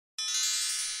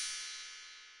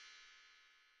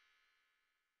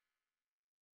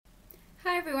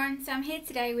Everyone, so I'm here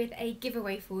today with a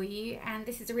giveaway for you, and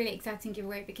this is a really exciting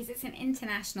giveaway because it's an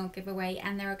international giveaway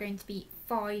and there are going to be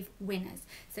 5 winners.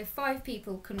 So 5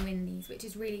 people can win these, which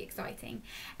is really exciting.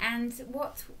 And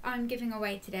what I'm giving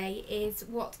away today is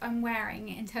what I'm wearing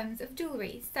in terms of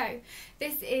jewellery. So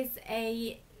this is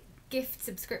a gift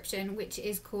subscription which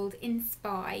is called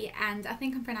Inspy, and I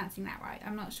think I'm pronouncing that right,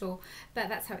 I'm not sure, but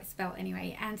that's how it's spelled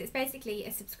anyway. And it's basically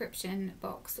a subscription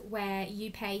box where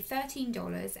you pay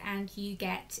 $13 and you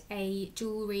get a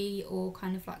jewellery or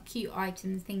kind of like cute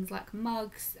items, things like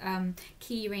mugs,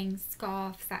 key rings,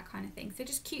 scarves, that kind of thing. So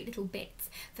just cute little bits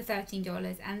for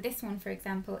 $13. And this one, for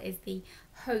example, is the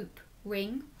Hope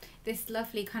ring, this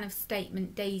lovely kind of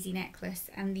statement daisy necklace,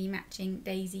 and the matching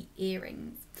daisy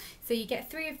earrings. So you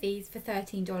get 3 of these for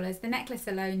 $13. The necklace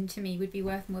alone to me would be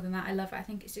worth more than that. I love it. I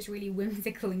think it's just really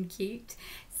whimsical and cute.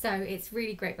 So it's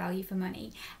really great value for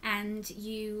money, and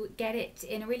you get it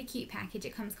in a really cute package.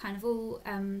 It comes kind of all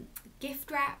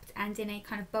gift wrapped and in a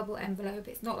kind of bubble envelope.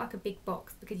 It's not like a big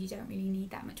box because you don't really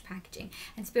need that much packaging.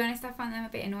 And to be honest, I find them a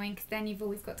bit annoying because then you've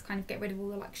always got to kind of get rid of all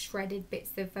the like shredded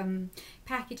bits of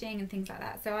packaging and things like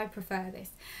that. So I prefer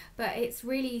this, but it's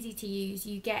really easy to use.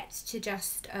 You get to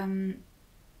just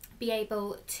be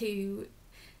able to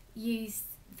use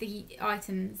the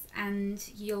items, and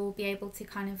you'll be able to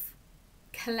kind of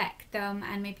collect them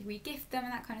and maybe re-gift them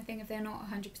and that kind of thing if they're not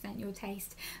 100% your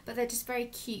taste. But they're just very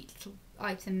cute little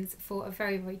items for a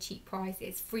very, very cheap price.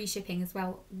 It's free shipping as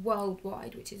well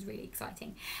worldwide, which is really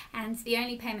exciting. And the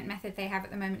only payment method they have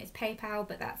at the moment is PayPal,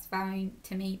 but that's fine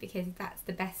to me because that's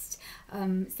the best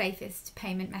safest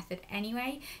payment method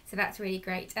anyway. So that's really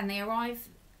great. And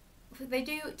they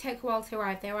do take a while to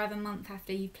arrive. They arrive a month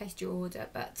after you've placed your order,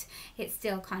 but it's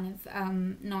still kind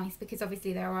of nice because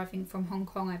obviously they're arriving from Hong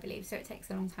Kong, I believe, so it takes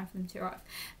a long time for them to arrive.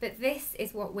 But this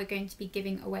is what we're going to be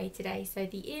giving away today. So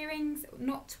the earrings,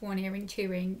 not 1 earring,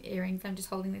 2 earrings, I'm just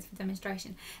holding this for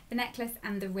demonstration, the necklace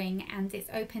and the ring, and it's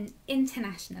open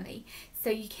internationally. So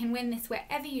you can win this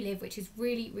wherever you live, which is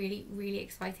really, really, really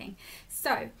exciting.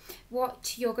 So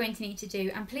what you're going to need to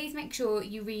do, and please make sure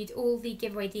you read all the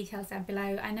giveaway details down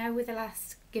below. I know with the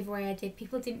last giveaway I did,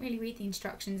 people didn't really read the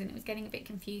instructions and it was getting a bit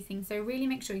confusing, so really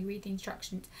make sure you read the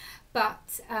instructions.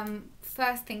 But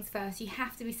first things first, you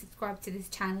have to be subscribed to this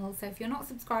channel. So if you're not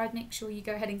subscribed, make sure you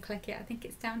go ahead and click it. I think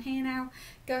it's down here now.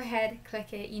 Go ahead,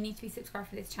 click it. You need to be subscribed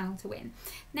for this channel to win.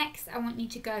 Next, I want you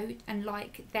to go and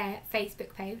like their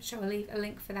Facebook page. I'll leave a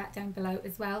link for that down below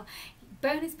as well.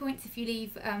 Bonus points if you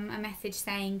leave a message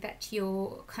saying that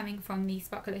you're coming from the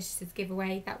Thesparkleicious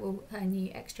giveaway. That will earn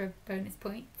you extra bonus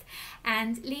points.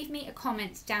 And leave me a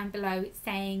comment down below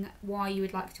saying why you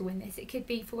would like to win this. It could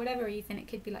be for whatever reason. It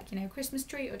could be like, you know, a Christmas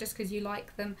tree, or just because you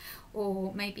like them,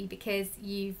 or maybe because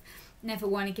you've never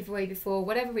won a giveaway before.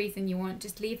 Whatever reason you want,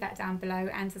 just leave that down below,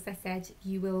 and as I said,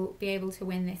 you will be able to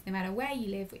win this no matter where you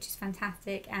live, which is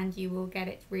fantastic, and you will get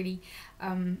it really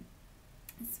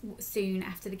soon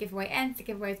after the giveaway ends. The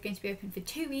giveaway is going to be open for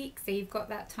 2 weeks, so you've got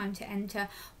that time to enter.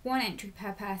 1 entry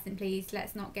per person, please.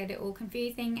 Let's not get it all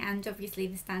confusing, and obviously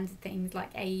the standard things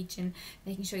like age and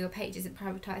making sure your page isn't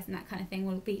privatised and that kind of thing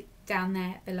will be down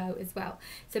there below as well.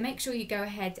 So make sure you go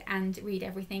ahead and read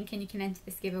everything, and you can enter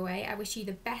this giveaway. I wish you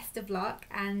the best of luck,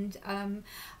 and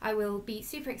I will be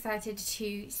super excited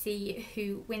to see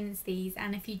who wins these.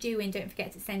 And if you do win, don't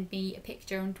forget to send me a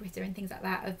picture on Twitter and things like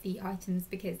that of the items,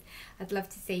 because I'd love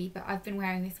to see. But I've been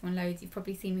wearing this one loads. You've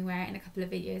probably seen me wear it in a couple of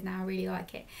videos now. I really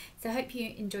like it. So I hope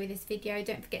you enjoy this video.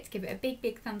 Don't forget to give it a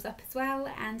big thumbs up as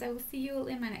well, and I will see you all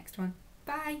in my next one.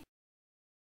 Bye!